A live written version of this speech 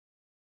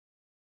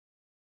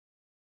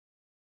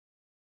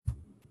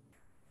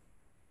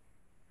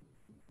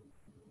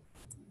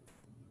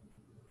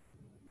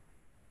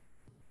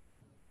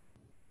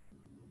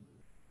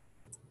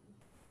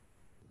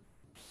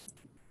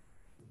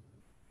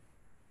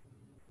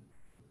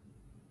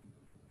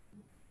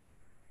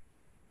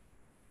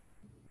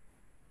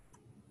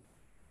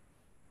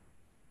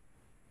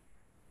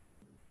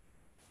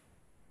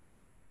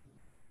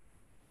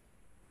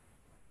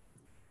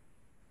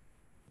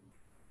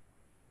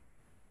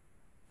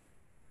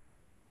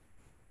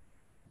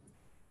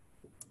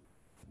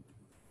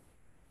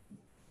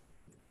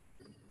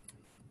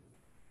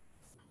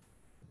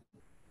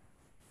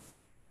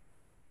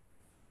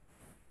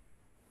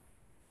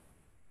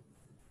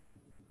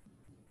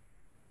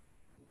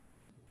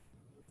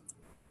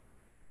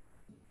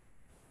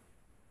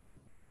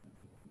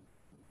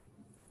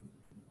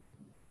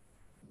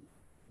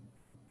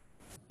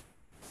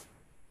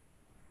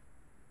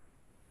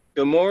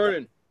Good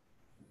morning.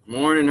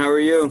 Morning, how are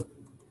you?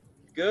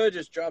 Good.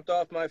 Just dropped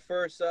off my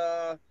first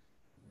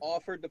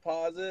offered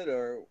deposit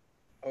or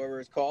however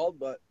it's called,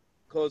 but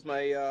closed my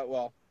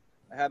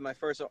I had my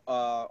first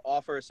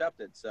offer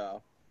accepted,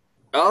 so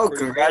Oh, pretty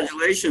cool.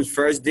 congratulations.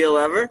 First deal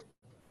ever?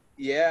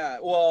 Yeah,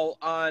 well,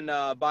 on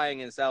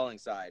buying and selling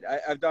side,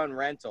 I've done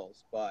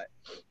rentals, but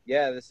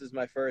yeah, this is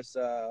my first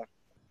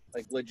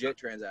like legit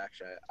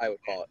transaction. I would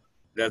call it.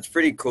 That's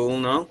pretty cool,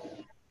 no?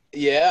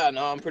 Yeah,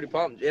 no, I'm pretty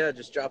pumped. Yeah,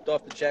 just dropped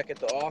off the check at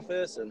the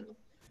office, and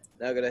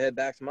now gotta head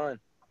back to mine.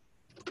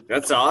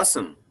 That's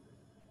awesome.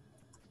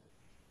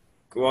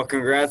 Well,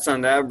 congrats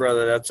on that,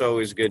 brother. That's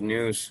always good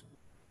news.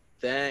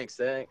 Thanks.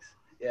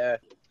 Yeah,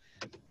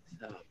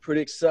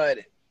 pretty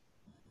excited.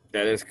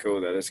 That is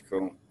cool. That is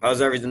cool.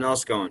 How's everything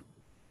else going?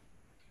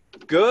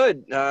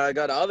 Good. I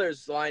got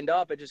others lined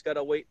up. I just got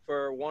to wait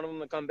for one of them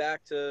to come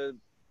back to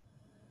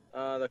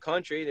the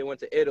country. They went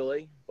to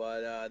Italy,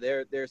 but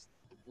they're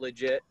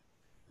legit.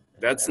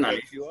 That's And I got a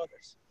nice. few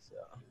others. So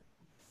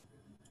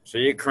So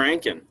you're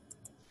cranking.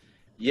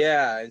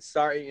 yeah, and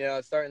starting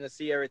to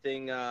see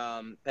everything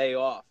pay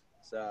off.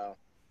 So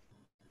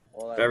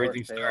all that work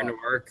Everything's pay starting off.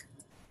 to work.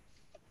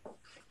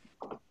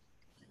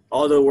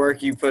 All the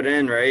work you put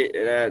in, right?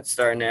 It's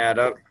starting to add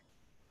up.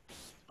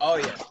 Oh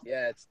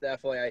yeah. It's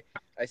definitely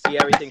I see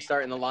everything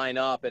starting to line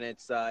up, and it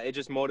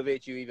just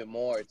motivates you even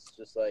more. It's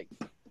just like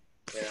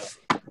you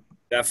know.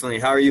 Definitely.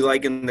 How are you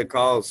liking the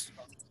calls?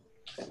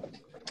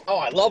 Oh,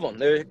 I love them.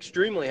 They're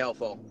extremely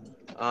helpful.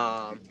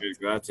 Good,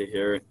 glad to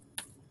hear it.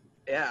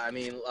 Yeah, I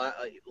mean,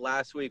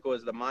 last week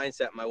was the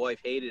mindset. My wife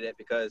hated it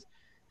because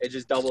it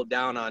just doubled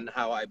down on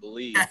how I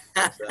believe.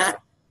 So,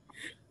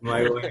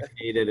 My wife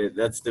hated it.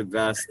 That's the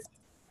best.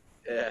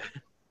 yeah.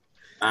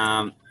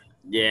 Um,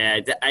 yeah,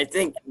 I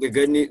think the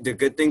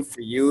good thing for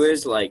you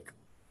is like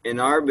in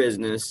our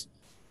business,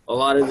 a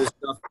lot of the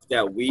stuff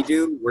that we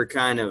do, we're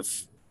kind of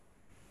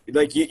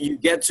like you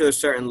get to a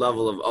certain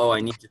level of, oh, I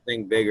need to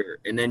think bigger,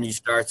 and then you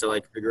start to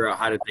like figure out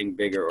how to think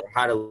bigger or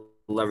how to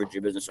leverage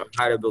your business or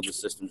how to build the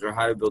systems or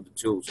how to build the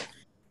tools.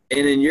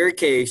 And in your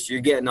case,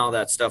 you're getting all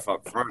that stuff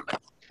up front.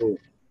 Cool.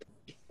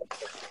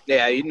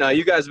 Yeah,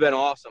 you guys have been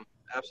awesome.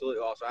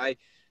 Absolutely awesome.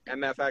 As a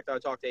matter of fact, I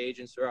talk to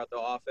agents throughout the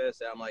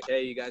office, and I'm like,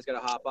 hey, you guys got to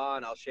hop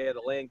on. I'll share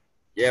the link.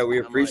 Yeah, we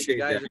I'm like, appreciate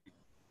that.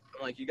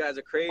 you guys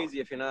are crazy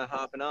if you're not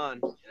hopping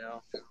on.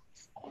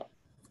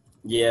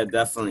 Yeah,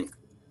 definitely.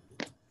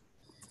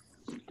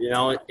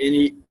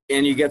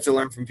 And you get to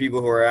learn from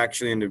people who are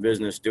actually in the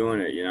business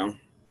doing it,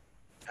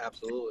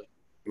 Absolutely.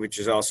 which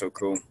is also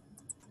cool.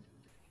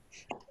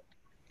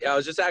 Yeah, I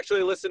was just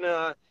actually listening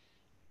to,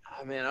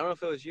 oh, man, I don't know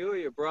if it was you or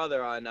your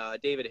brother on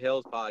David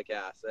Hill's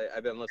podcast.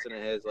 I've been listening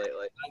to his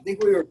lately. I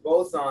think we were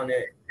both on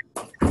it.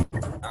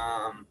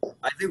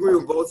 I think we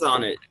were both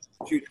on it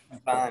 2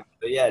 different times.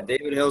 But yeah,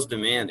 David Hill's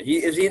demand.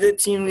 Is he the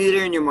team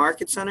leader in your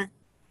market center?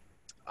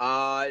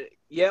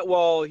 Yeah,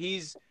 well,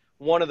 he's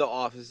one of the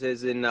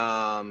offices in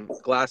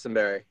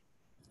Glastonbury.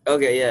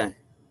 Okay, yeah.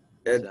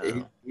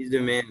 So He's the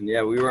man.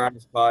 Yeah, we were on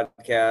his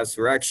podcast.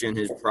 We're actually in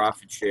his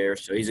profit share,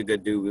 so he's a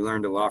good dude. We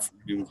learned a lot from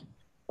him.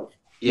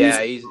 He used yeah,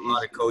 to he's do a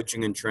lot of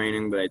coaching and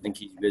training, but I think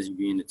he's busy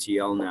being the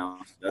TL now.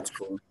 So that's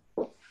cool.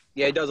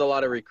 yeah, he does a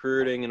lot of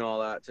recruiting and all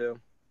that too.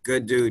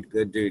 Good dude.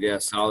 Good dude. Yeah,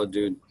 solid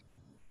dude.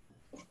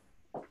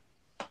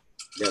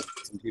 Yeah,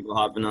 some people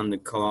hopping on the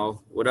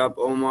call. What up,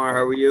 Omar?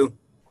 How are you?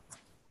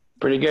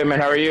 Pretty good, man.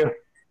 How are you?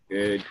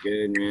 Good,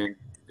 man.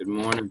 Good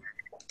morning.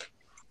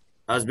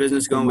 How's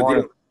business Good going with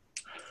morning. you?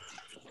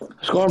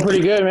 It's going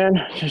pretty good, man.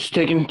 Just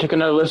taking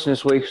another listen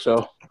this week,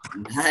 so.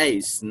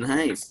 Nice.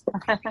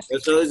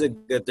 That's always a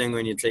good thing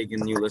when you're taking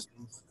new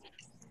listings.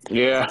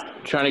 Yeah,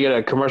 trying to get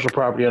a commercial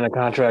property under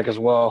contract as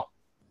well.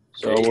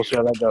 So we'll see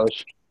how that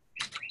goes.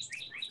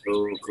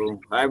 Cool.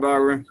 Hi,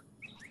 Barbara.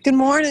 Good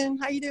morning.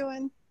 How you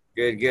doing?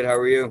 Good. How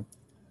are you?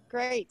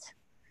 Great.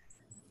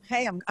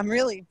 Hey, I'm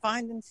really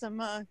finding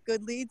some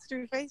good leads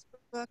through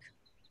Facebook.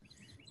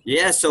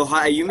 Yeah. So,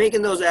 are you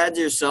making those ads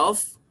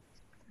yourself?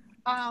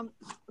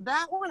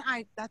 That one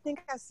I think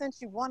I sent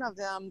you one of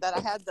them that I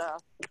had that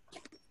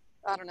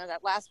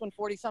last one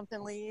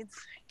 40-something leads.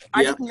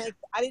 Yeah.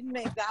 I didn't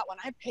make that one.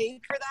 I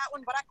paid for that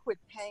one, but I quit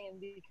paying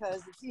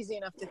because it's easy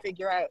enough to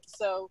figure out.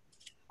 So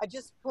I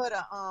just put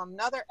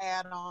another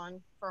ad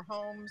on for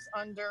homes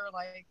under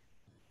like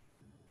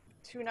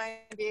 $298.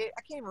 I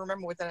can't even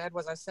remember what that ad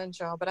was I sent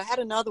y'all, but I had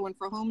another one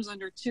for homes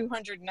under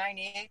 $298,000,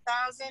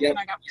 Yep. and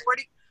I got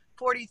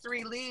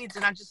 43 leads,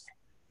 and I just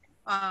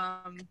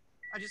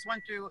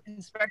went through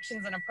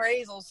inspections and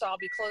appraisals, so I'll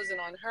be closing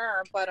on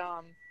her. But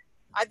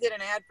I did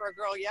an ad for a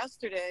girl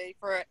yesterday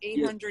for an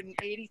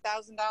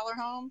 $880,000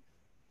 home.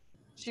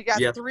 She got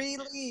 3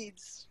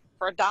 leads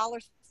for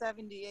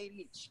 $1.78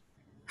 each.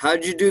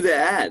 How'd you do the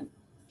ad?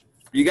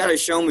 You got to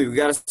show me. We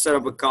got to set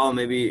up a call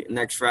maybe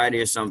next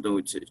Friday or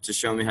something to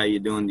show me how you're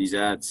doing these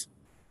ads.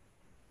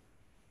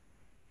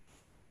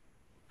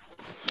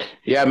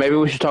 Yeah, maybe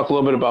we should talk a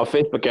little bit about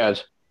Facebook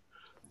ads.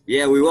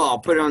 Yeah, we will. I'll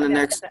put it on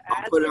next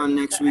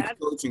week's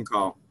coaching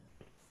call.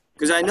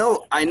 Because I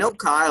know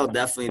Kyle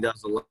definitely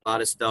does a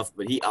lot of stuff,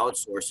 but he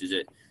outsources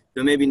it.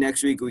 So maybe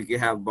next week we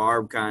could have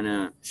Barb kind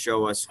of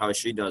show us how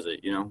she does it,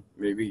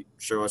 maybe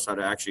show us how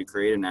to actually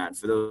create an ad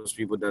for those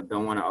people that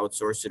don't want to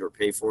outsource it or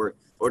pay for it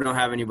or don't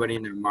have anybody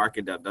in their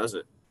market that does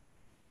it.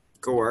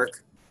 Could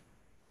work.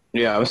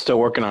 Yeah, I'm still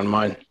working on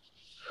mine.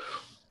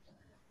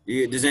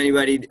 Does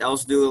anybody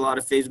else do a lot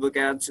of Facebook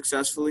ads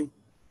successfully?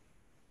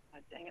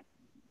 Dang it.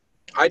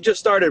 I just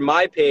started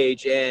my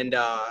page, and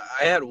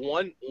I had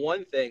one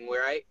thing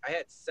where I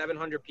had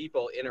 700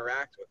 people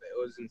interact with it.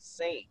 It was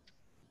insane.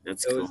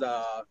 That's It cool. was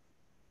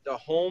the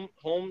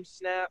home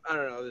snap. I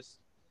don't know this.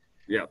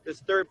 Yeah.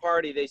 This third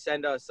party, they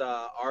send us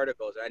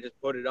articles, and I just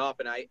put it up,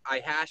 and I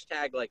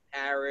hashtag like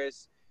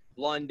Paris,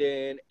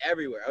 London,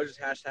 everywhere. I was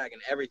just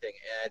hashtagging everything,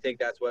 and I think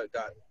that's what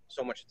got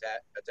so much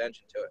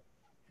attention to it.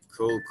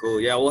 Cool.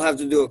 Yeah, we'll have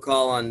to do a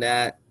call on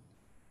that.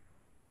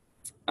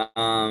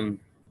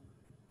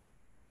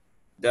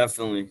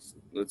 Definitely.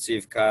 Let's see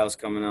if Kyle's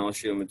coming. I'll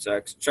shoot him a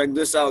text. Check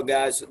this out,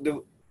 guys.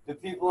 The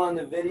people on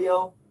the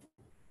video,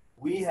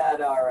 we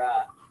had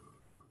our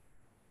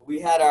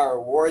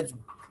awards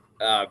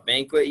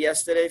banquet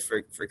yesterday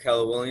for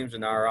Keller Williams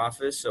in our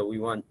office. So we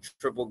won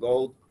triple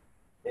gold,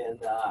 and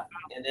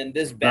then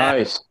this bat,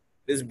 Nice.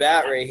 this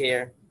bat right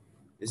here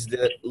is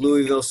the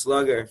Louisville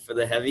Slugger for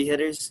the heavy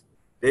hitters.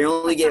 They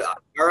only gave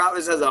our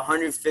office has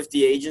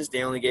 150 agents.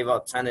 They only gave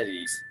out 10 of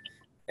these.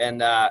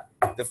 And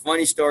the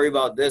funny story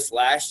about this,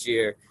 last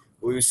year,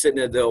 we were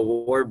sitting at the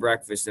award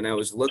breakfast, and I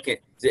was looking,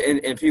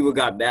 and people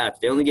got bats.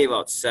 They only gave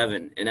out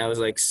 7, and I was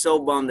like so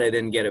bummed I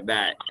didn't get a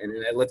bat. And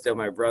then I looked at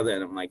my brother,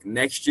 and I'm like,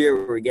 next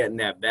year we're getting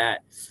that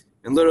bat.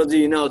 And little do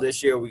you know,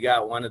 this year we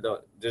got one of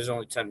the. There's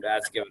only 10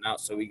 bats given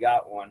out, so we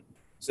got one.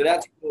 So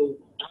that's cool.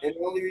 And the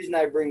only reason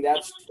I bring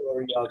that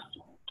story up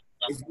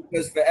is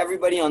because for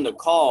everybody on the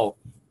call,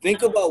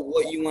 think about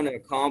what you want to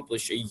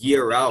accomplish a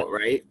year out,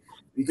 right?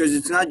 Because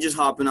it's not just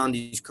hopping on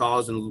these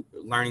calls and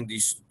learning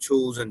these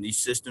tools and these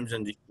systems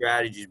and these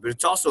strategies, but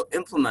it's also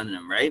implementing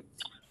them, right?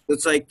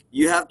 It's like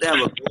you have to have a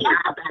goal.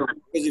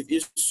 Because if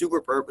you're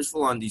super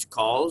purposeful on these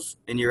calls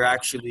and you're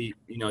actually,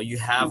 you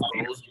have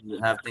goals and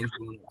you have things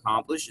you want to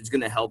accomplish, it's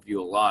going to help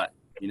you a lot.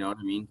 You know what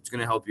I mean? It's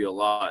going to help you a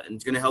lot, and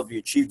it's going to help you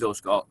achieve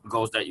those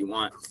goals that you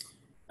want.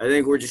 I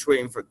think we're just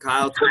waiting for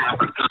Kyle to.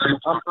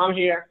 I'm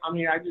here.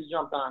 I just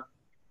jumped on.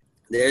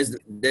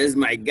 There's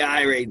my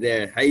guy right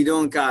there. How you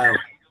doing, Kyle?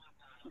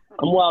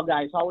 I'm well,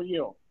 guys. How are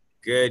you?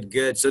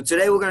 Good. So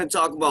today we're going to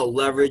talk about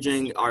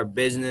leveraging our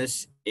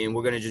business, and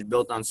we're going to just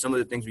build on some of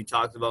the things we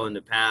talked about in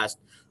the past.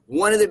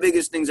 One of the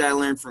biggest things I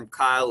learned from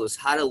Kyle is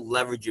how to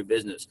leverage your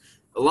business.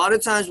 A lot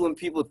of times when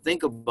people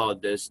think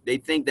about this, they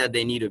think that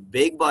they need a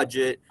big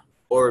budget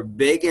or a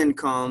big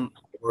income,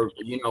 or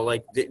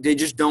they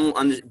just don't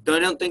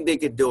think they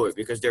could do it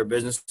because their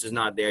business is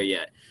not there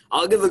yet.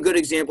 I'll give a good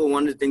example.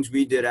 One of the things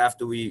we did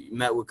after we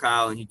met with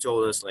Kyle, and he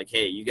told us, like,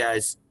 hey, you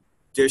guys,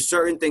 there's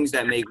certain things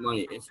that make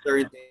money and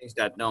certain things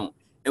that don't.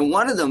 And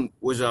one of them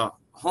was a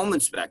home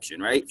inspection,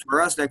 right?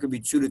 For us, that could be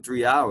 2 to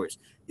 3 hours.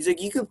 He's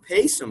like, you could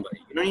pay somebody.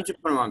 You don't need to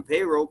put them on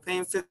payroll. Pay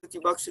them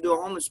 $50 to do a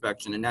home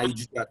inspection, and now you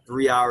just got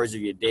 3 hours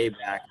of your day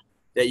back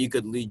that you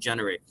could lead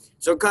generate.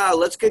 So, Kyle,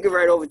 let's kick it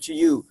right over to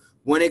you.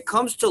 When it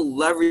comes to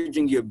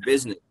leveraging your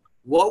business,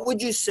 what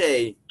would you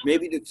say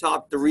maybe the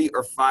top 3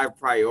 or 5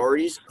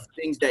 priorities of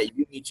things that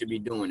you need to be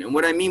doing? And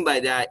what I mean by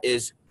that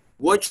is,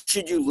 what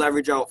should you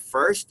leverage out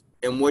first,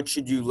 and what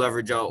should you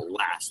leverage out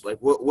last? Like,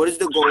 what is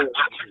the goal?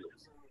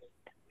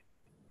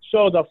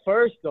 So the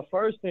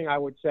first thing I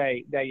would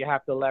say that you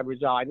have to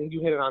leverage out, I think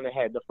you hit it on the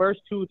head. The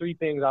first 2 or 3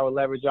 things I would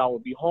leverage out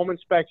would be home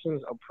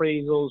inspections,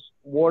 appraisals,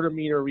 water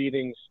meter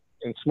readings,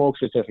 and smoke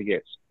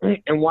certificates.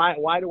 And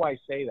why do I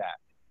say that?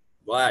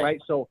 Why?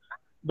 Right. So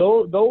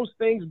those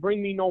things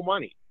bring me no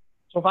money.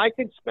 So if I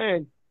could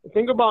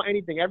think about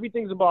anything,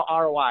 everything's about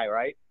ROI,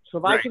 right? So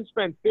if I can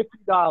spend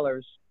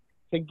 $50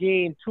 to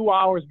gain 2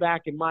 hours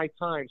back in my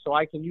time, so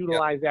I can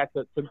utilize that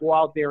to go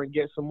out there and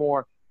get some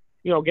more,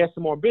 get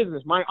some more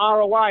business. My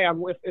ROI,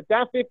 if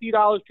that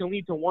 $50 can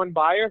lead to one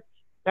buyer,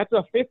 that's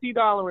a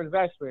 $50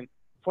 investment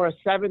for a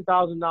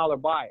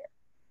 $7,000 buyer.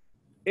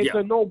 It's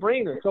a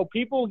no-brainer. So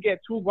people get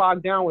too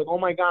bogged down with, oh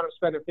my God, I'm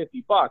spending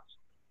 $50.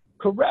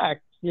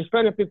 Correct. You're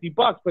spending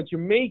 $50, but you're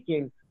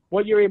making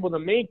what you're able to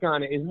make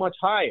on it is much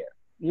higher.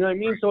 You know what I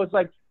mean? So it's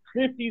like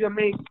 50 to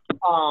make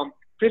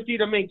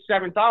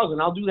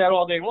 7,000. I'll do that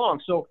all day long.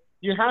 So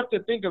you have to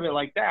think of it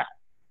like that.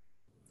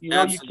 You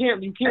know,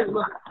 Absolutely.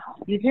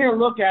 you can't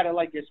look at it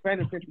like you're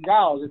spending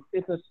 $50.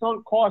 It's a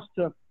sunk cost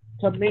to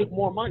make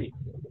more money.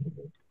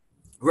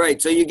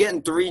 Right. So you're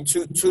getting 2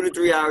 to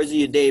 3 hours of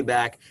your day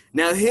back.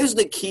 Now, here's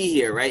the key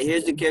here, right?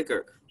 Here's the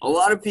kicker. A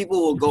lot of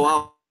people will go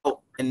out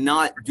and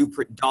not do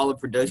dollar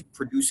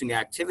producing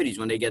activities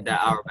when they get that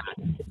hour back.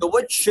 So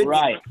what should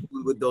you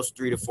do with those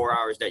 3 to 4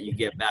 hours that you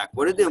get back?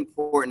 What are the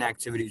important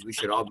activities we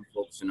should all be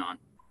focusing on?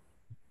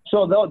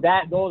 So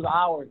those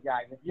hours,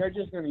 guys, if you're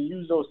just going to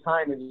use those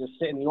time and just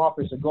sit in the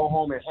office or go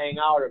home and hang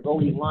out or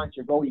go eat lunch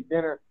or go eat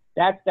dinner,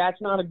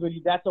 that's not a good.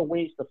 That's a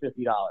waste of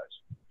 $50.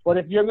 But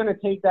if you're going to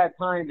take that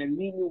time and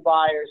meet new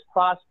buyers,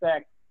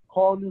 prospect,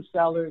 call new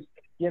sellers,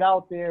 get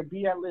out there,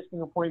 be at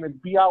listing appointments,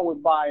 be out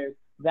with buyers,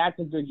 that's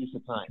a good use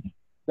of time.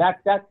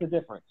 That's the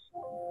difference.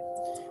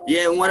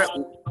 Yeah, and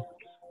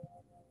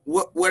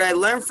what I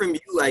learned from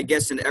you, I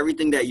guess, in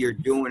everything that you're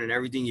doing and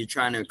everything you're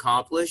trying to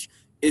accomplish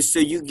is so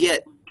you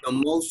get the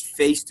most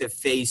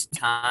face-to-face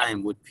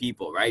time with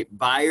people, right?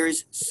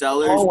 Buyers,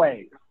 sellers,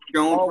 Always.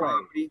 your own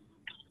property.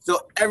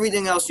 So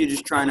everything else you're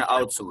just trying to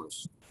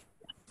outsource.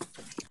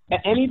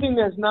 Anything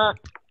that's not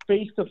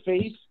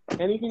face-to-face,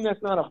 anything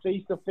that's not a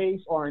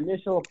face-to-face or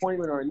initial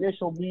appointment or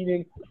initial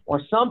meeting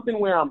or something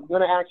where I'm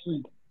going to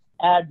actually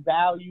add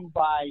value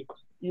by,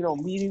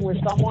 meeting with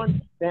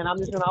someone, then I'm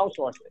just going to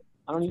outsource it.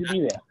 I don't need to be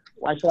there.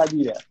 Why should I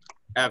be there?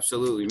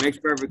 Absolutely. Makes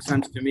perfect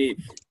sense to me.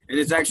 And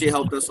it's actually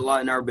helped us a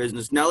lot in our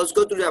business. Now let's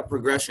go through that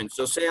progression.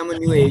 So say I'm a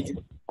new agent.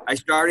 I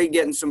started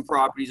getting some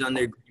properties on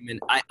the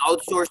agreement. I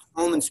outsourced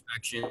home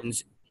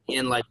inspections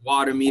and like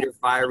water meter,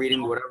 fire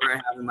reading, whatever I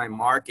have in my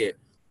market.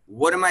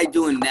 What am I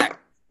doing next?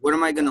 What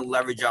am I going to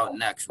leverage out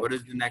next? What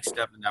is the next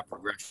step in that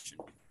progression?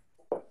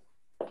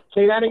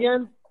 Say that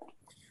again.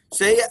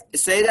 Say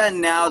that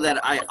now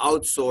that I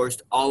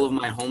outsourced all of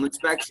my home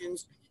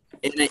inspections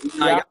and that,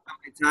 I got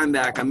my time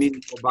back, I'm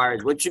meeting more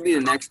buyers. What should be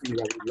the next thing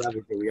that we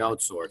leverage that we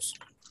outsource?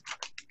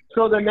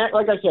 So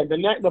like I said,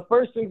 the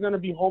first thing's going to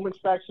be home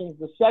inspections.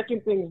 The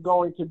second thing is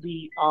going to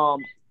be,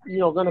 going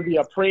to be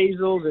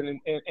appraisals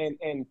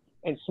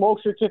and smoke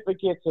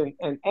certificates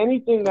and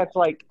anything that's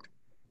like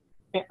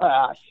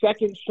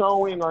second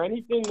showing or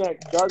anything that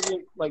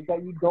doesn't like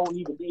that you don't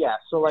need to be at.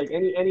 So like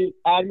any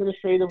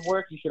administrative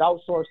work, you should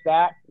outsource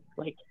that.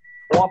 Like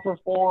offer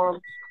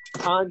form,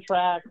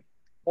 contract,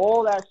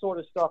 all that sort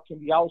of stuff can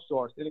be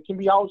outsourced, and it can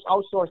be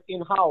outsourced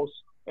in-house,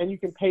 and you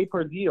can pay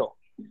per deal.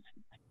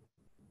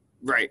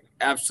 Right,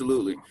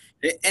 absolutely.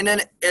 And then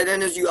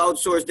as you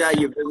outsource that,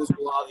 your business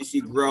will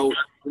obviously grow.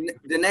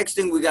 The next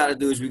thing we got to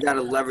do is we got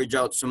to leverage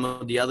out some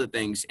of the other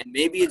things, and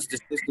maybe it's the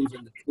systems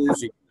and the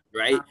tools,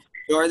 right?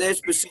 So are there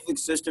specific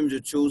systems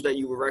or tools that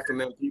you would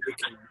recommend people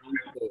can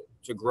use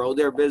to grow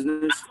their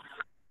business?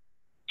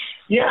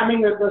 Yeah, I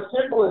mean, the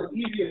simplest,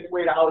 easiest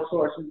way to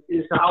outsource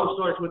is to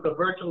outsource with a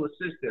virtual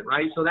assistant,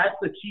 right? So that's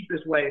the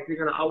cheapest way if you're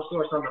going to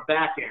outsource on the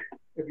back end.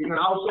 If you're going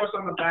to outsource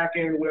on the back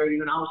end where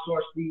you're going to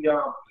outsource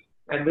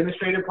the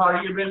administrative part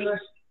of your business,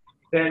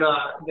 then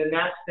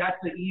that's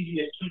the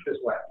easiest,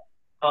 cheapest way.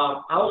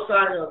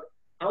 Outside of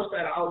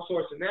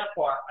outsourcing that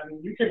part, I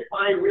mean, you can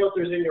find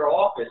realtors in your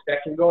office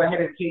that can go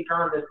ahead and take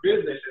on this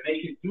business and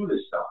they can do this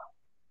stuff.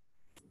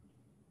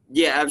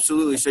 Yeah,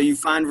 absolutely. So you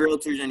find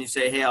realtors and you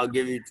say, hey, I'll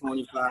give you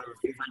 25 or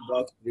 50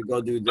 bucks to go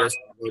do this,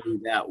 go do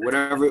that.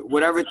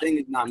 Whatever thing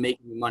is not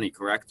making you money,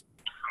 correct?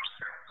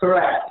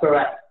 Correct.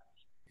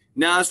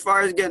 Now, as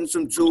far as getting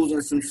some tools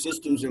and some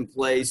systems in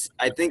place,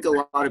 I think a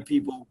lot of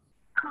people,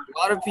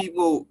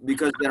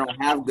 because they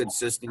don't have good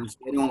systems,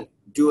 they don't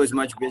do as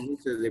much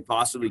business as they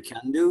possibly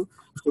can do.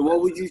 So what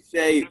would you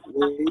say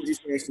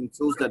are some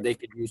tools that they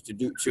could use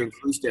to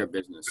increase their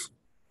business?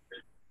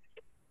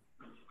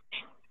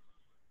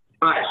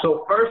 All right,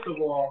 so first of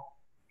all,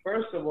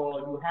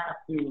 you have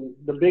to,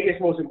 the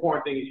biggest, most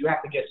important thing is you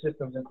have to get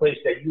systems in place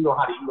that you know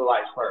how to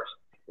utilize first.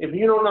 If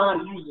you don't know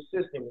how to use the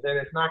systems, then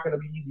it's not going to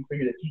be easy for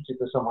you to teach it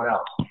to someone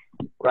else,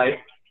 right?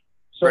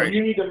 So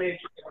You need to make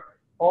sure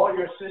all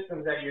your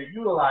systems that you're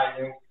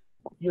utilizing,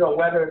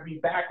 whether it be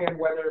back-end,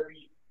 whether it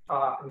be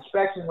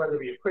inspection, whether it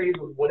be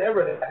appraisal,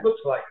 whatever that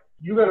looks like,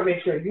 you got to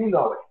make sure you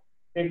know it.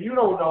 If you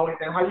don't know it,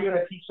 then how are you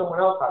going to teach someone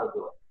else how to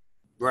do it?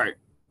 Right.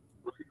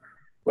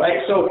 Right.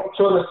 So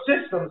the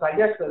systems, I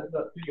guess,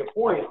 to your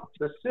point,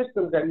 the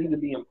systems that need to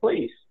be in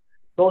place,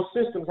 those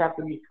systems have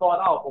to be thought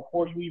out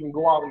before you even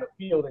go out in the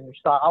field and you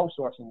start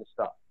outsourcing the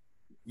stuff.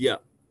 Yeah.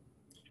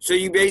 So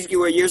you basically,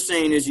 what you're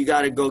saying is you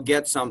got to go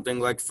get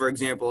something like, for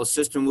example, a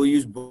system. We'll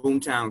use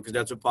Boomtown because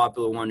that's a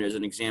popular one as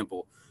an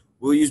example.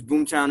 We'll use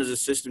Boomtown as a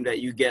system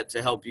that you get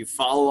to help you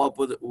follow up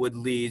with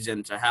leads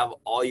and to have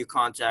all your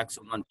contacts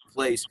in one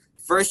place.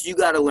 First, you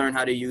got to learn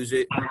how to use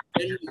it.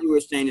 Then what you were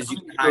saying is you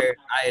can hire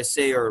an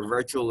ISA or a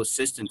virtual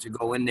assistant to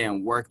go in there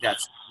and work that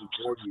system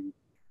for you.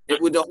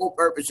 With the whole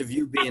purpose of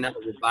you being out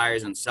with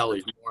buyers and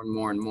sellers more and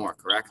more and more,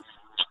 correct?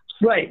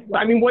 Right.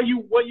 I mean, what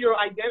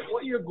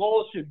your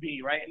goal should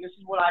be, right? And this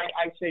is what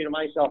I say to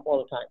myself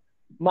all the time.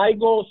 My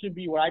goal should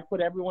be where I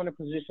put everyone in a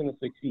position to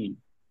succeed.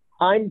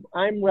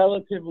 I'm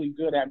relatively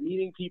good at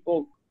meeting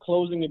people,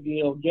 closing a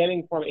deal,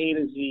 getting from A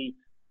to Z,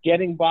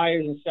 getting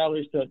buyers and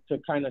sellers to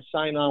kind of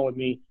sign on with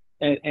me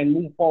and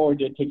move forward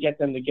to get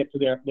them to get to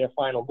their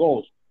final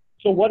goals.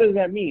 So what does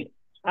that mean?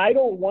 I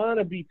don't want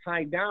to be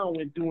tied down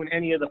with doing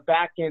any of the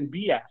back end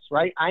BS,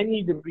 right? I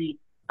need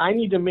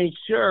to make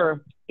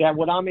sure that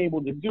what I'm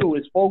able to do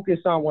is focus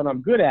on what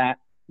I'm good at,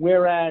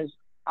 whereas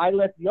I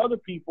let the other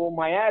people,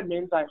 my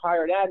admins, I've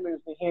hired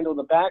admins to handle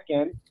the back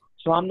end,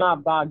 so I'm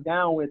not bogged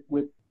down with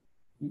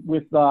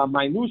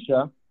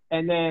minutia,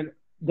 and then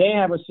they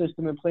have a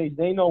system in place.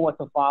 They know what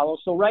to follow.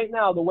 So right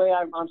now, the way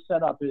I'm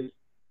set up is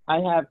I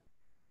have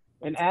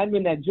an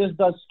admin that just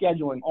does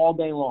scheduling all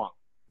day long.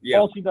 Yep.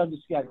 All she does is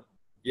schedule.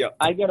 Yep.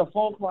 I get a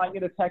phone call, I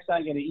get a text,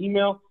 I get an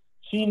email.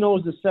 She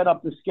knows to set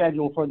up the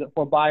schedule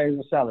for buyers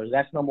and sellers.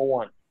 That's number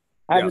one.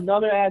 I have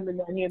another admin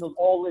that handles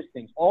all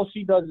listings. All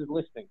she does is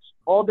listings.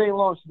 All day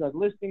long, she does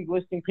listings,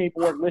 listing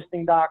paperwork,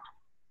 listing docs,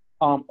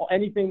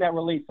 anything that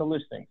relates to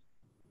listings.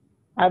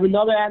 I have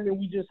another admin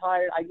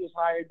I just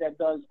hired that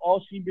does,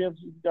 all she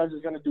does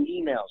is going to do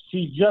emails.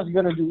 She's just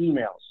going to do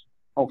emails,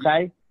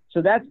 okay?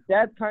 So that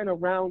kind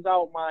of rounds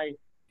out my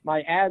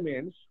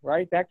admins,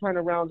 right? That kind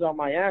of rounds out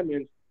my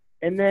admins.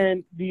 And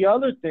then the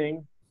other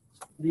thing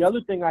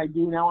I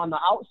do now on the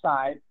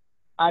outside,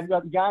 I've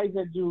got guys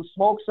that do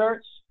smoke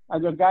search.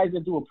 I've got guys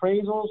that do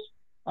appraisals.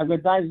 I've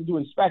got guys that do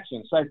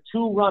inspections. So I have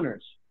 2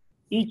 runners.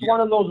 Each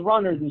one of those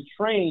runners is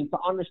trained to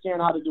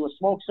understand how to do a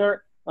smoke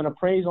search, an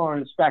appraisal, or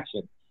an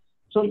inspection.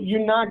 So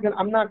I'm not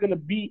gonna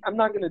do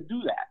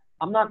that.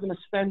 I'm not gonna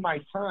spend my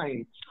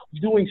time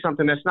doing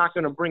something that's not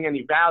gonna bring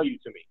any value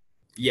to me.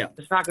 Yeah.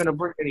 It's not gonna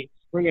bring any,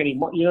 you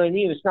know what I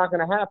mean? It's not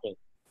gonna happen.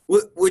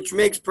 Which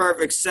makes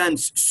perfect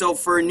sense. So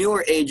for a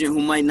newer agent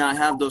who might not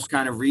have those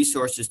kind of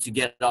resources to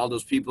get all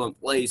those people in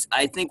place,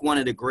 I think one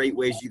of the great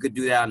ways you could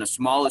do that on a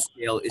smaller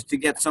scale is to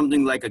get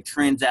something like a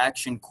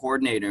transaction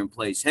coordinator in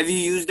place. Have you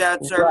used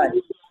that service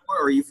before,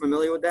 or are you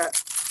familiar with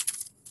that?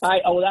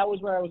 That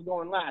was where I was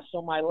going last.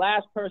 So my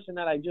last person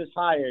that I just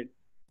hired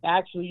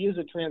actually is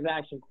a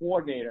transaction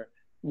coordinator.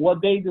 What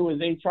they do is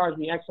they charge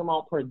me X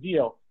amount per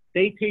deal.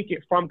 They take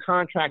it from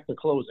contract to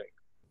closing.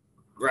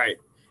 Right.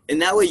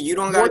 And that way you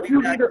don't got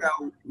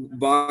to be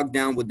bogged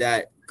down with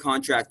that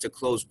contract to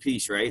close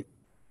piece, right?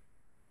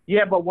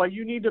 Yeah, but what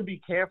you need to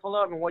be careful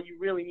of and what you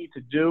really need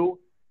to do,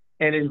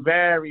 and is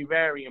very,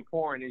 very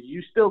important, is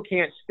you still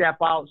can't step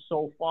out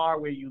so far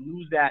where you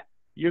lose that.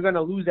 You're going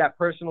to lose that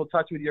personal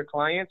touch with your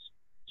clients.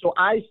 So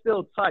I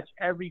still touch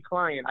every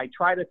client. I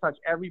try to touch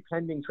every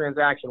pending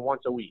transaction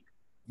once a week.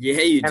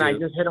 Yeah, you do. And I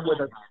just hit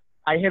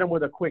them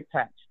with a quick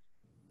text.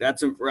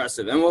 That's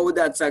impressive. And what would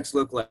that text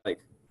look like?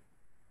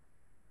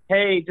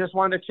 Hey, just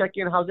wanted to check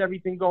in. How's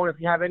everything going? If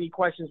you have any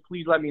questions,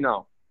 please let me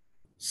know.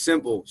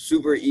 Simple,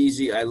 super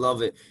easy. I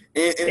love it.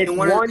 It's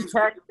one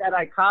text that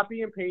I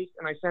copy and paste,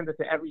 and I send it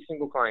to every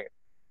single client.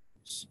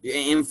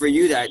 And for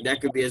you,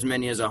 that could be as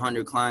many as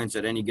 100 clients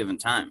at any given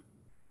time.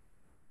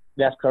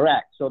 That's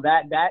correct. So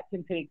that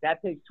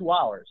takes 2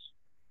 hours.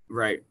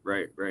 Right.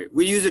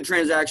 We use a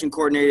transaction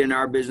coordinator in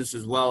our business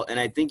as well, and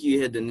I think you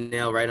hit the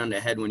nail right on the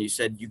head when you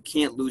said you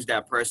can't lose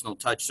that personal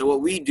touch. So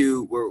what we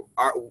do,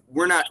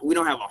 we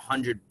don't have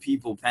 100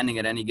 people pending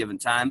at any given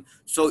time.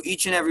 So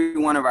each and every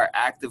one of our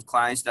active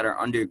clients that are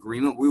under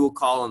agreement, we will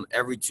call them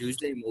every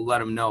Tuesday and we'll let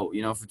them know,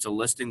 if it's a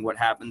listing, what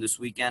happened this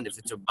weekend, if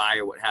it's a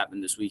buyer, what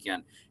happened this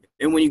weekend.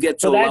 And when you get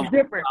to that's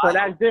different. So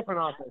that's different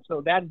also. So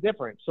that's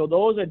different. So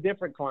those are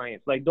different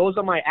clients. Like those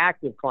are my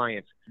active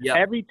clients. Yep.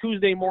 Every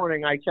Tuesday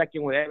morning I check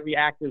in with every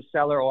active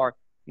seller, or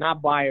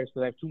not buyers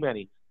because I have too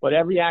many, but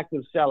every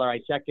active seller I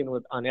check in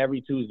with on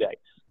every Tuesday.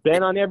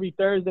 Then on every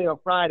Thursday or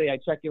Friday I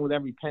check in with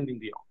every pending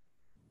deal.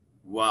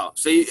 Wow.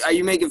 So are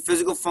you making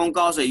physical phone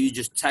calls, or are you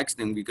just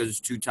texting because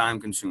it's too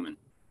time consuming?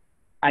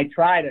 I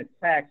try to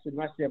text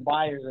unless they're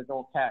buyers that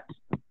don't text.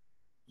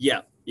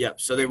 Yeah.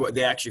 So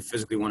they actually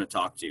physically want to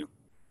talk to you.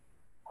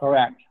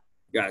 Correct.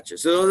 Gotcha.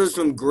 So those are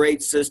some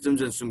great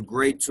systems and some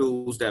great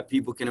tools that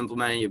people can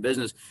implement in your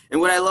business. And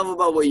what I love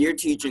about what you're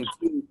teaching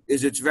too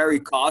is it's very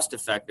cost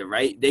effective,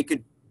 right? They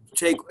could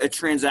take a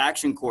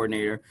transaction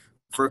coordinator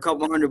for a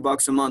couple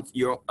 $100 a month.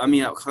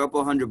 A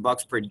couple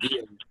 $100 per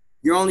deal.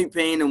 You're only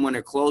paying them when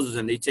it closes,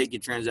 and they take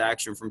your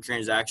transaction from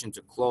transaction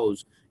to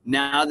close.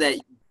 Now that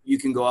you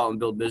can go out and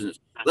build business.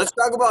 Let's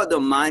talk about the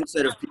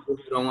mindset of people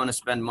who don't want to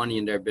spend money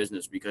in their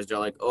business because they're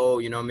like, oh,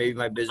 maybe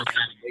my business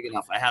isn't big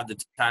enough. I have the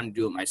time to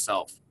do it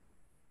myself.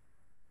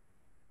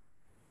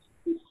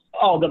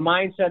 Oh, the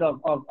mindset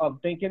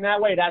of thinking that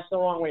way, that's the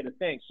wrong way to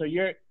think. So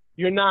you're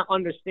not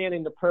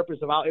understanding the purpose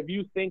of if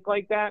you think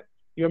like that,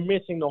 you're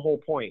missing the whole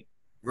point.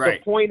 Right.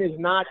 The point is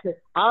not to,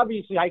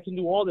 obviously I can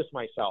do all this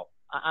myself.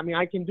 I mean,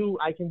 I can do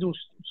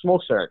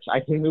smoke search.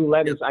 I can do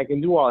letters. I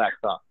can do all that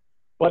stuff,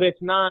 but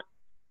it's not,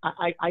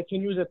 I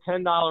can use a $10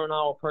 an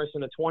hour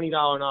person, a $20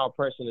 an hour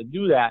person to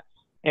do that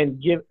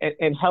and give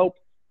and help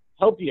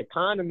the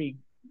economy,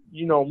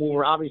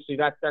 move. Obviously,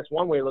 that's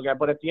one way to look at it.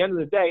 But at the end of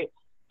the day,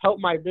 help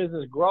my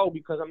business grow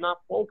because I'm not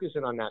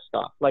focusing on that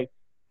stuff. Like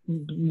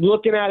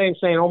looking at it and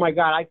saying, oh my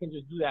God, I can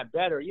just do that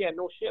better. Yeah,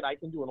 no shit. I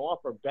can do an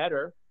offer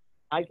better.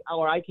 I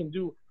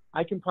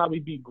can probably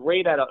be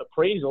great at an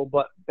appraisal,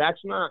 but that's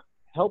not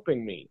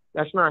helping me.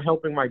 That's not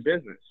helping my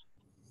business.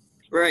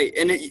 Right.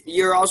 And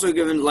you're also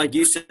giving, like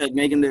you said,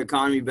 making the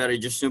economy better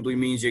just simply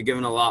means you're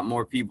giving a lot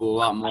more people a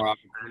lot more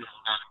opportunity,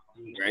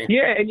 right?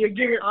 Yeah, and you're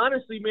giving,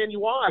 honestly, man,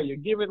 you're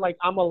giving,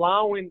 I'm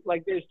allowing,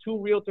 there's 2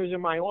 realtors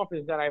in my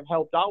office that I've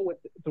helped out with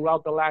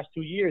throughout the last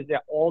 2 years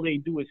that all they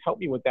do is help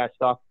me with that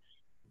stuff.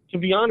 To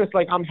be honest,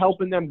 I'm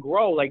helping them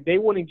grow. They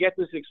wouldn't get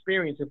this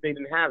experience if they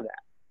didn't have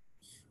that.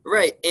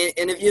 Right.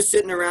 And if you're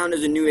sitting around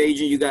as a new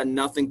agent, you got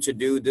nothing to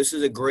do, this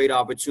is a great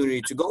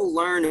opportunity to go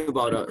learn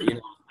about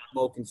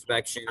smoke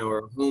inspection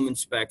or home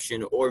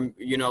inspection or,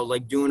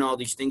 doing all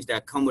these things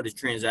that come with a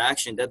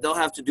transaction that they'll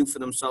have to do for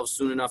themselves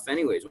soon enough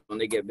anyways when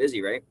they get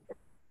busy, right?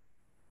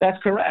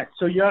 That's correct.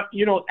 So now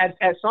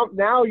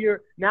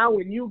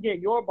when you get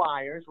your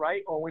buyers,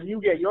 right, or when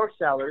you get your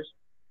sellers,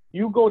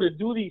 you go to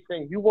do these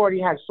things. You've already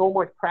had so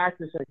much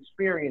practice and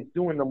experience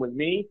doing them with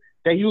me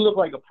that you look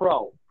like a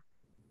pro.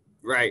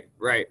 Right.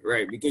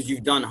 Because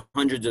you've done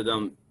hundreds of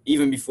them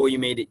even before you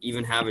made it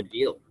even have a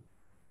deal.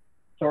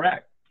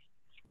 Correct.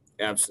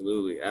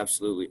 Absolutely.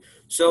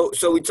 So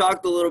we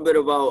talked a little bit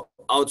about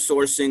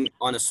outsourcing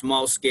on a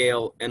small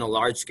scale and a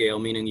large scale,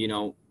 meaning,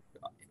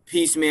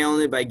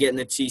 piecemealing it by getting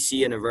a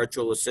TC and a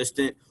virtual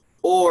assistant,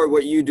 or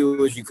what you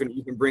do is you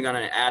can bring on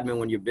an admin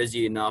when you're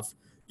busy enough.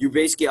 You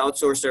basically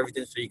outsource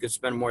everything so you can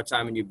spend more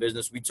time in your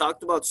business. We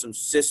talked about some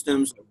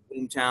systems like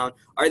Boomtown.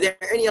 Are there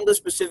any other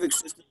specific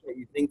systems that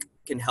you think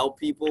can help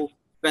people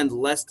spend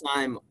less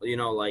time,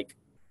 like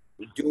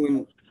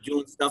doing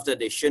stuff that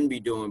they shouldn't be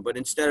doing, but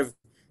instead of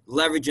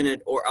leveraging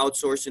it or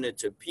outsourcing it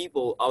to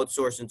people,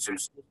 outsourcing some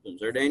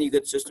systems? Are there any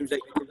good systems that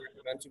you can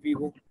recommend to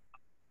people?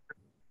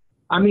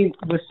 I mean,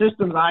 the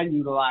systems I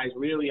utilize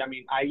really,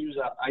 I use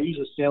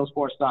a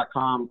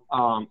Salesforce.com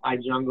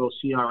iJungle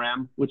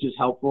CRM, which is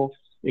helpful.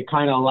 It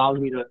kind of allows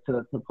me to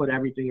put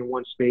everything in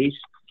one space.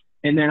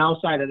 And then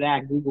outside of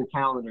that, Google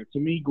Calendar. To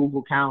me,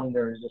 Google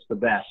Calendar is just the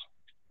best.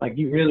 Like,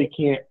 you really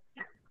can't,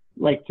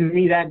 to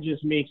me, that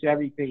just makes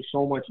everything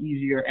so much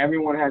easier.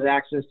 Everyone has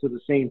access to the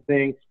same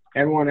thing.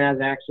 Everyone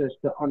has access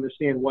to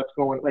understand what's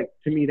going,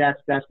 to me,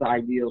 that's the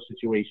ideal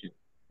situation.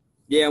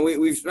 Yeah,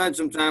 we've spent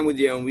some time with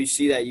you, and we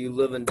see that you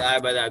live and die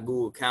by that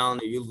Google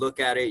Calendar. You look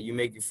at it, you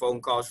make your phone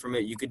calls from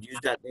it. You could use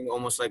that thing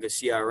almost like a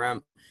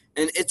CRM,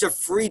 and it's a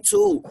free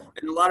tool.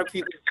 And a lot of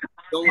people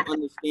don't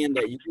understand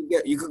that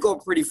you could go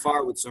pretty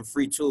far with some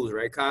free tools,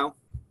 right, Kyle?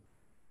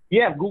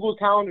 Yeah, Google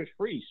Calendar is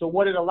free. So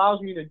what it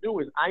allows me to do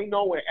is I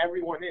know where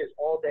everyone is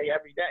all day,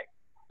 every day.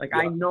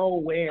 I know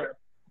where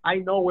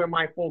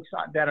my folks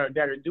are that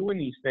are doing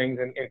these things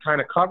and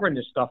kind of covering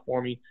this stuff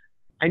for me.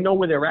 I know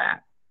where they're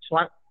at. So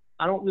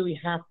I don't really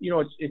have,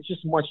 it's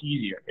just much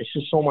easier. It's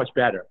just so much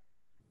better.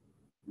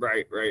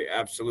 Right.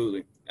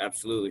 Absolutely.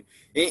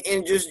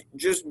 And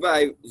just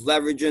by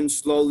leveraging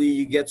slowly,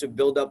 you get to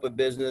build up a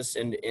business.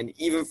 And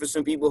even for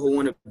some people who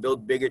want to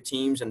build bigger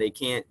teams and they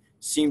can't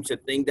seem to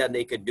think that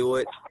they could do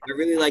it, I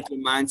really like your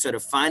mindset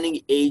of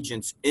finding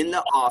agents in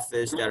the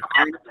office that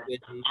aren't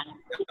busy,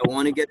 that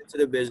want to get into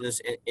the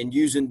business and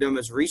using them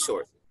as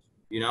resources,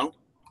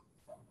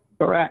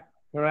 Correct.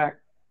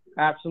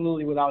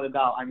 Absolutely, without a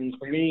doubt. I mean,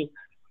 for me,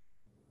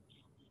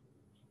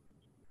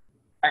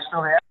 I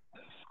still there?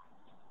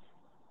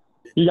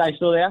 You guys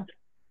still there?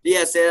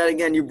 Yeah, say that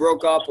again. You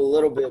broke up a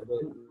little bit, but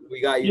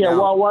we got you now.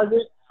 What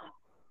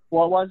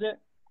was it?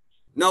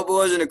 No, it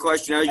wasn't a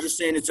question. I was just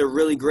saying it's a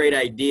really great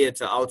idea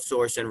to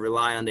outsource and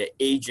rely on the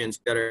agents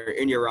that are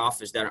in your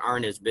office that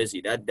aren't as busy.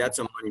 That's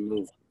a money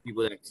move.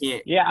 People that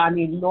can't. Yeah, I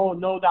mean,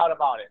 no doubt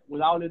about it.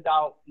 Without a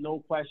doubt, no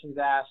questions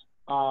asked.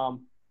 No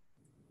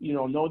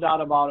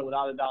doubt about it.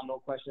 Without a doubt, no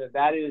questions.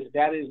 That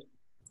is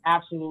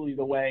absolutely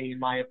the way, in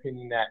my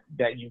opinion,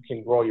 that you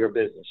can grow your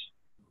business.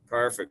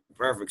 Perfect.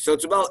 So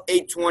it's about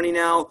 8:20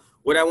 now.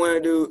 What I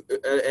want to do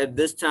at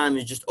this time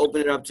is just open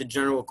it up to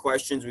general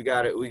questions. We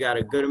got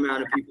a good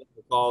amount of people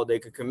to call. They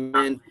could come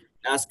in,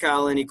 ask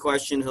Kyle any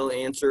question, he'll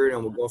answer it,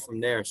 and we'll go from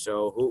there.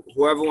 So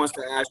whoever wants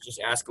to ask, just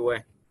ask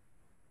away.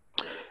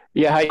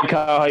 Yeah, hi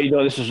Kyle. How you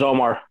doing? This is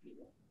Omar.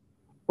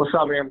 What's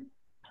up, man?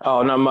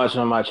 Oh, not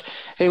much.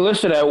 Hey,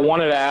 listen, I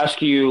wanted to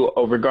ask you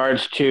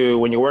regards to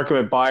when you're working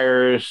with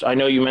buyers. I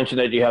know you mentioned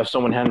that you have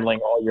someone handling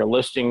all your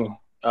listing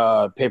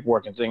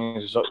paperwork and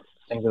things of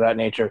that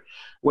nature.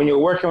 When you're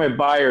working with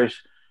buyers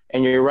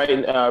and you're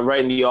writing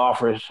the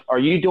offers, are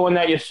you doing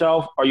that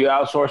yourself? Are you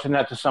outsourcing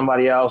that to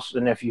somebody else?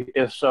 And if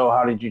so,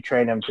 how did you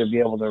train them to be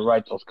able to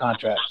write those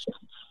contracts?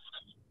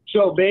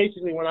 So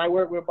basically, when I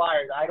work with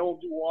buyers, I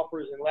don't do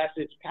offers unless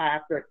it's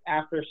after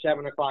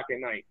 7 o'clock at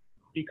night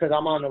because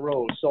I'm on the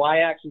road. So I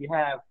actually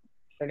have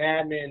an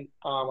admin,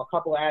 a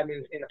couple of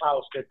admins in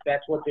house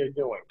that's what they're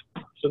doing.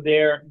 So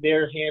they're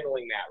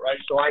handling that, right?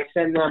 So I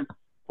send them.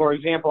 For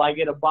example, I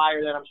get a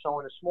buyer that I'm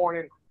showing this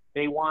morning.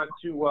 They want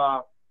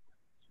to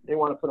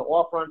put an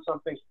offer on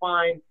something.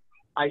 Fine.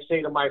 I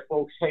say to my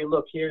folks, hey,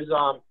 look, here's the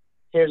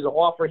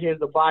offer. Here's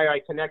the buyer.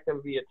 I connect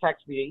them via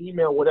text, via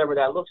email, whatever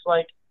that looks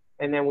like,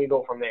 and then we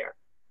go from there.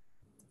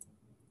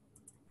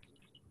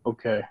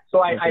 Okay.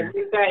 So I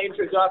make that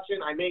introduction.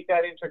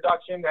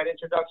 That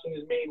introduction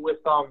is made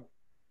with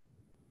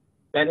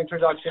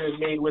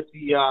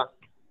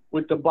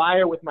the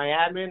buyer, with my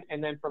admin,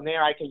 and then from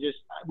there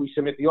we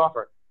submit the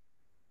offer.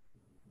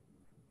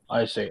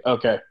 I see.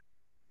 Okay.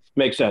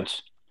 Makes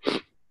sense.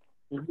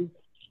 Mm-hmm.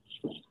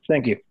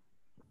 Thank you.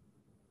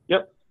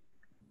 Yep.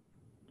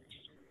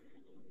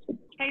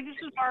 Hey, this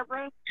is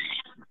Barbara.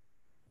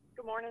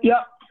 Good morning.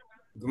 Yep.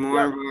 Good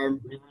morning,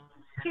 Barb.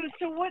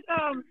 So what,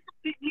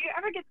 do you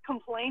ever get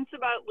complaints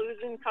about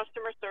losing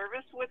customer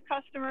service with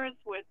customers,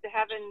 with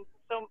having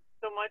so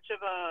much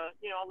of a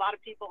lot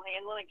of people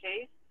handling a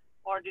case,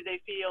 or do they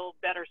feel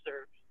better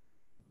served?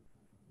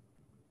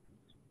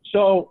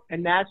 So,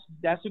 and that's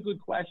a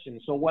good question.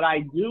 So what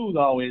I do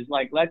though is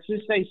let's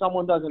just say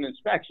someone does an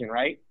inspection,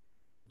 right?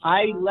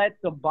 I let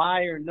the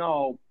buyer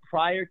know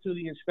prior to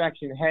the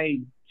inspection,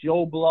 hey,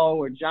 Joe Blow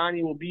or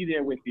Johnny will be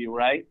there with you,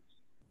 right?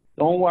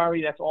 Don't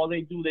worry, that's all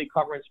they do. They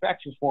cover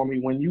inspections for me.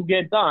 When you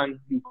get done,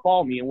 you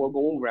call me and we'll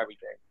go over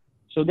everything.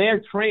 So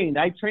they're trained.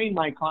 I train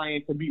my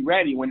client to be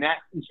ready when that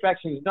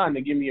inspection is done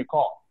to give me a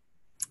call.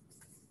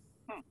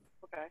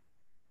 Okay.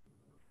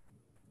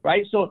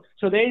 Right? So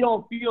they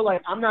don't feel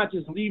like I'm not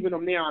just leaving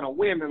them there on a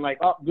whim and like,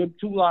 oh, good,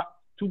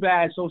 too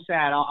bad, so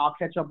sad. I'll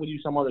catch up with you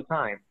some other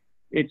time.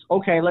 It's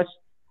okay. Let's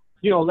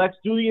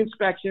do the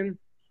inspection.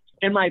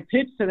 And my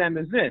pitch to them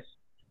is this,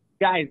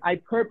 guys,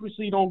 I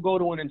purposely don't go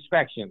to an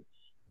inspection.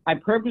 I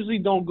purposely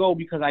don't go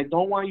because I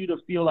don't want you to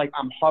feel like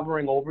I'm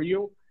hovering over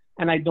you.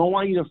 And I don't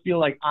want you to feel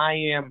like I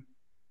am,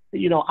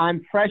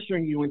 I'm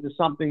pressuring you into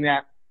something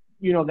that,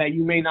 that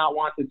you may not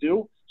want to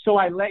do. So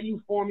I let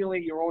you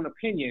formulate your own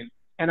opinion.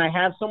 And I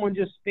have someone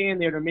just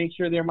stand there to make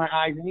sure they're my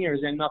eyes and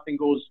ears and nothing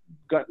goes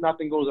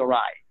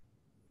awry.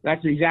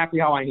 That's exactly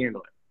how I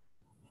handle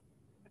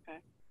it. Okay.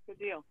 Good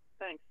deal.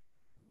 Thanks.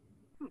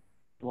 You're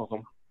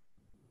welcome.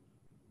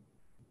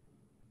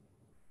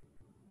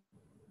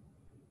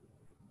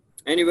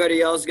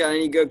 Anybody else got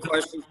any good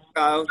questions for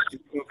Kyle?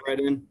 Just jump right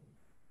in.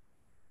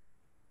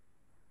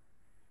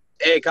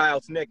 Hey, Kyle,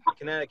 it's Nick,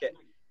 Connecticut.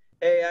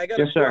 Hey, I got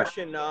a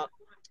question.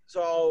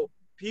 So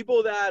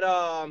people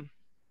that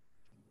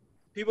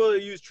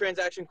use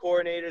transaction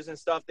coordinators and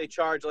stuff, they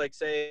charge like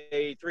say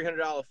a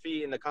 $300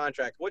 fee in the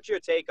contract. What's your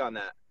take on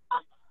that?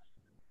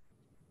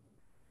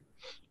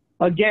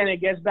 Again, it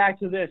gets back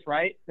to this,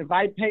 right? If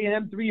I pay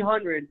them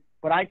 $300,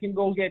 but I can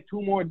go get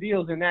 2 more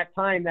deals in that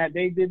time that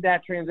they did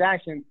that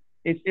transaction,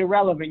 it's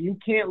irrelevant. You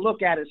can't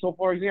look at it. So,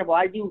 for example,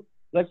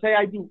 let's say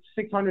I do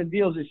 600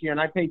 deals this year and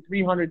I pay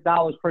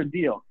 $300 per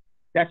deal.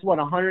 That's what,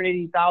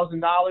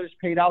 $180,000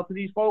 paid out to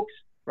these folks,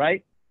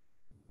 right?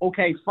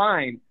 Okay,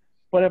 fine.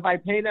 But if I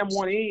pay them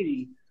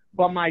 $180,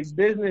 but my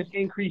business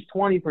increased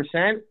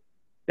 20%,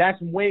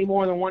 that's way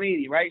more than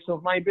 $180, right? So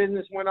if my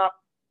business went up,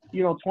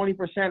 20%,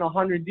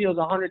 100 deals,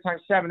 100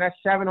 times 7, that's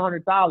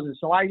 $700,000.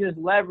 So I just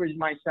leveraged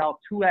myself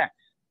 2x,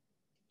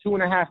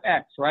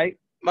 2.5x, right?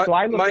 So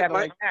I look at it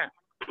like that.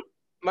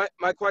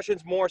 My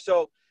question's more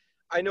so,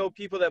 I know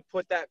people that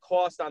put that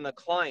cost on the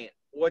client.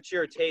 What's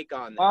your take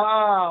on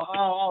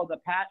that? The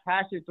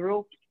pass it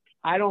through.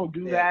 I don't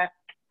do that.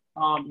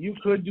 You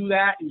could do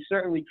that. You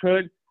certainly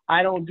could.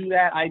 I don't do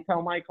that. I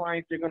tell my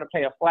clients they're going to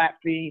pay a flat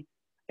fee,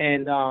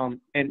 and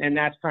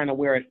that's kind of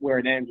where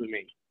it ends with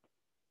me.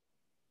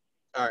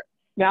 All right.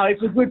 Now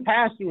it's a good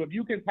pass through. If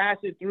you can pass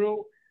it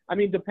through, I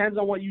mean, depends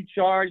on what you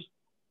charge.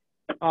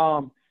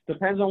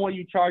 Depends on what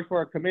you charge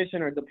for a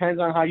commission, or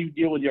depends on how you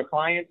deal with your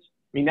clients.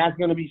 I mean, that's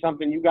going to be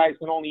something you guys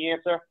can only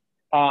answer.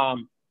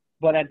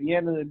 But at the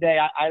end of the day,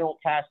 I don't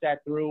pass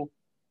that through.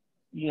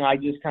 I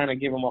just kind of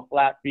give them a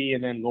flat fee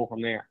and then go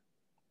from there.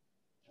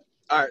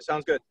 All right.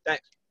 Sounds good.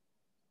 Thanks.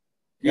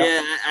 Yeah,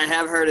 yep. I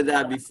have heard of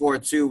that before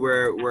too,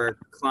 where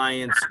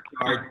clients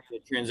charge the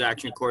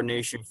transaction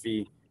coordination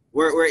fee,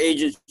 where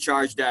agents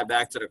charge that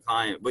back to the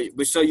client. But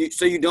so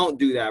you don't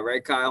do that,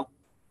 right, Kyle?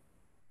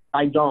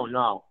 I don't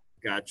know.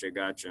 Gotcha.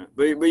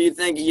 But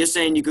you're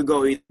saying you could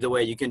go either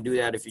way. You can do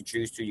that if you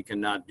choose to. You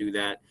cannot do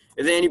that.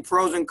 Are there any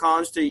pros and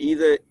cons to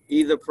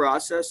either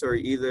process or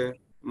either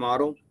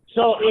model?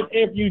 So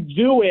if you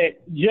do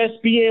it,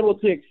 just be able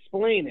to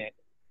explain it,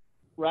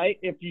 right?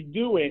 If you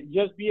do it,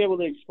 just be able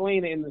to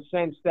explain it in the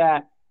sense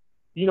that,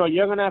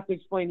 you're going to have to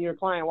explain to your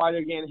client why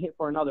they're getting hit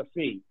for another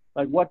fee,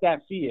 like what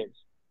that fee is.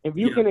 If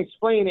you can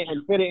explain it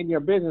and fit it in your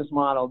business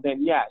model,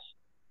 then yes.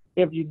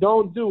 If you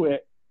don't do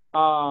it,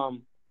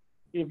 then,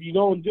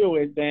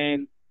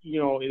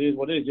 it is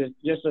what it is.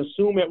 Just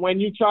assume it when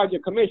you charge a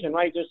commission,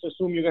 right? Just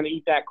assume you're going to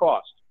eat that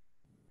cost.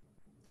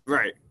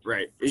 Right.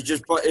 It's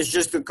just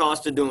the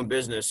cost of doing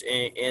business,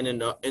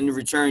 and in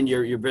return,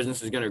 your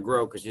business is going to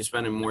grow because you're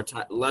spending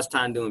less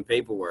time doing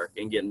paperwork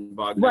and getting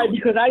bogged down. Right,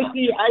 because I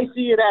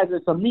see it as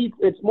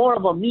it's more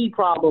of a me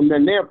problem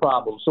than their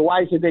problem. So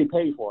why should they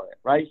pay for it,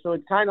 right? So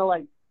it's kind of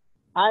like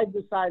I've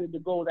decided to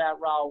go that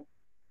route,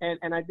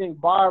 and I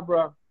think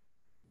Barbara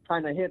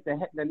kind of hit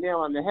the nail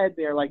on the head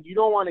there. Like you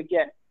don't want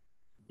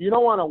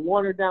to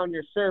water down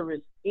your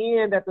service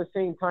and at the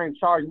same time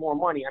charge more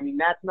money. I mean,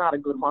 that's not a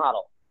good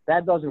model.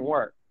 That doesn't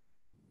work.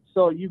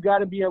 So you got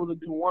to be able to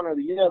do one or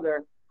the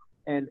other.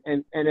 And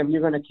if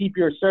you're going to keep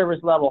your service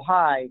level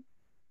high,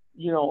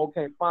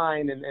 okay,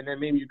 fine. And then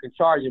maybe you can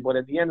charge it. But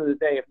at the end of the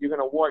day, if you're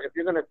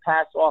going to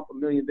pass off a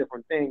million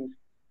different things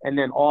and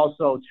then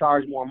also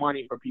charge more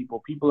money for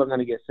people are going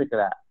to get sick of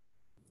that.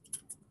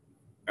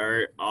 All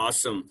right.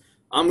 Awesome.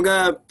 I'm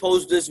going to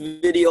post this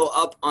video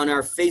up on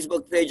our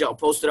Facebook page. I'll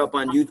post it up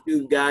on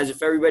YouTube, guys.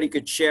 If everybody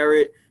could share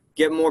it,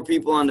 get more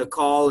people on the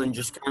call, and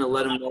just kind of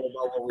let them know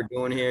about what we're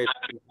doing here.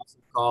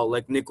 Call.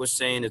 Like Nick was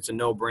saying, it's a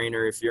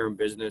no-brainer. If you're in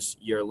business,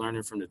 you're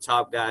learning from the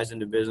top guys in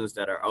the business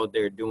that are out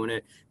there doing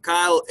it.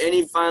 Kyle,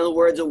 any final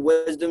words of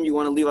wisdom you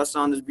want to leave us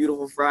on this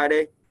beautiful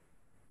Friday?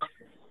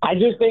 I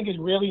just think it's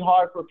really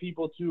hard for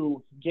people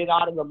to get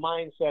out of the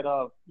mindset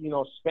of,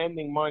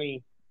 spending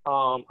money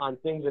on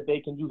things that they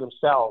can do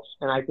themselves.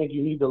 And I think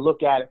you need to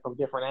look at it from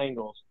different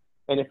angles.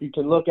 And if you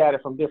can look at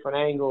it from different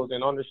angles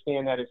and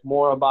understand that it's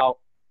not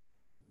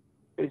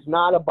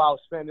about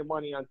spending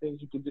money on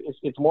things you can do.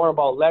 It's more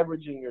about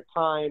leveraging your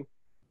time,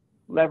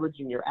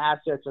 leveraging your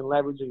assets, and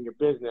leveraging your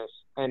business.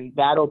 And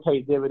that'll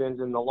pay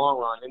dividends in the long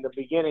run. In the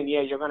beginning,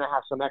 yeah, you're going to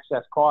have some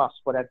excess costs,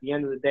 but at the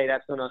end of the day,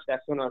 that's gonna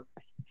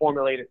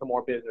formulate into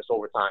more business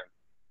over time.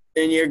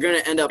 And you're going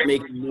to end up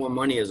making more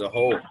money as a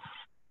whole.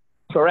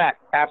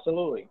 Correct.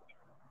 Absolutely.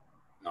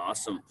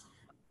 Awesome.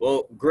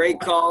 Well,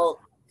 great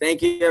call.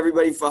 Thank you,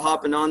 everybody, for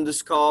hopping on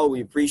this call.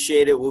 We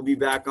appreciate it. We'll be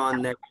back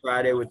on next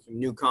Friday with some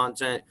new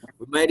content.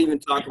 We might even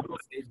talk about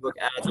Facebook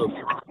ads or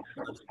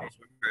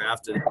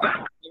after.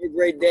 Have a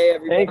great day,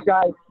 everybody. Thanks,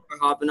 guys. For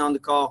hopping on the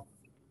call.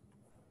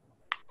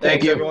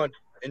 Thanks, you. everyone.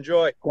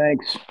 Enjoy.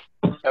 Thanks.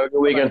 Have a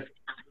good weekend.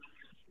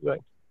 Bye.